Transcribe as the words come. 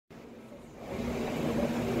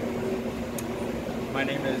My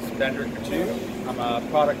name is Kutub. I'm a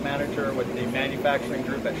product manager with the manufacturing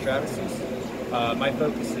group at Stratasys. My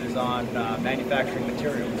focus is on manufacturing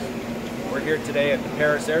materials. We're here today at the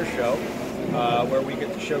Paris Air Show, where we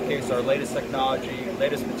get to showcase our latest technology,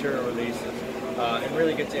 latest material releases, and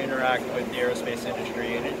really get to interact with the aerospace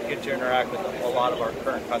industry and get to interact with a lot of our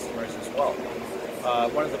current customers as well.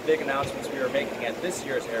 One of the big announcements we are making at this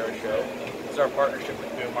year's Aero Show is our partnership with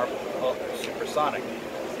Boom, our Supersonic.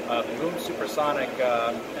 Boom Supersonic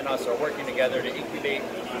and us are working together to incubate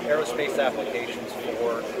aerospace applications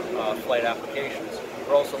for flight applications.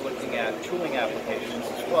 We're also looking at tooling applications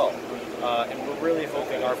as well. And we're really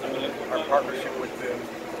hoping our partnership with Boom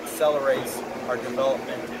accelerates our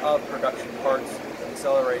development of production parts,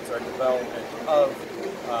 accelerates our development of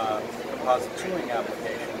composite tooling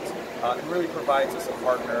applications, and really provides us a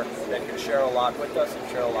partner that can share a lot with us and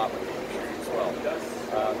share a lot with the industry as well.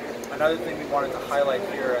 Another thing we wanted to highlight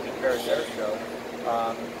here at the Paris Air Show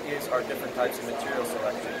is our different types of material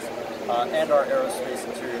selections and our aerospace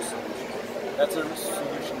interior solution. That's a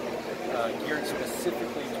solution geared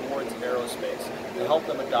specifically towards aerospace to help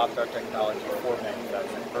them adopt our technology for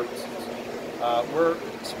manufacturing purposes. We're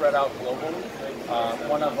spread out globally.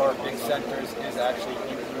 One of our big centers is actually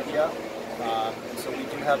in India. So we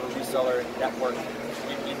do have a reseller network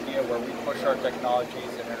in India where we push our technologies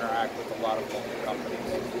and interact with a lot of local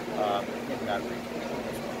companies in that region.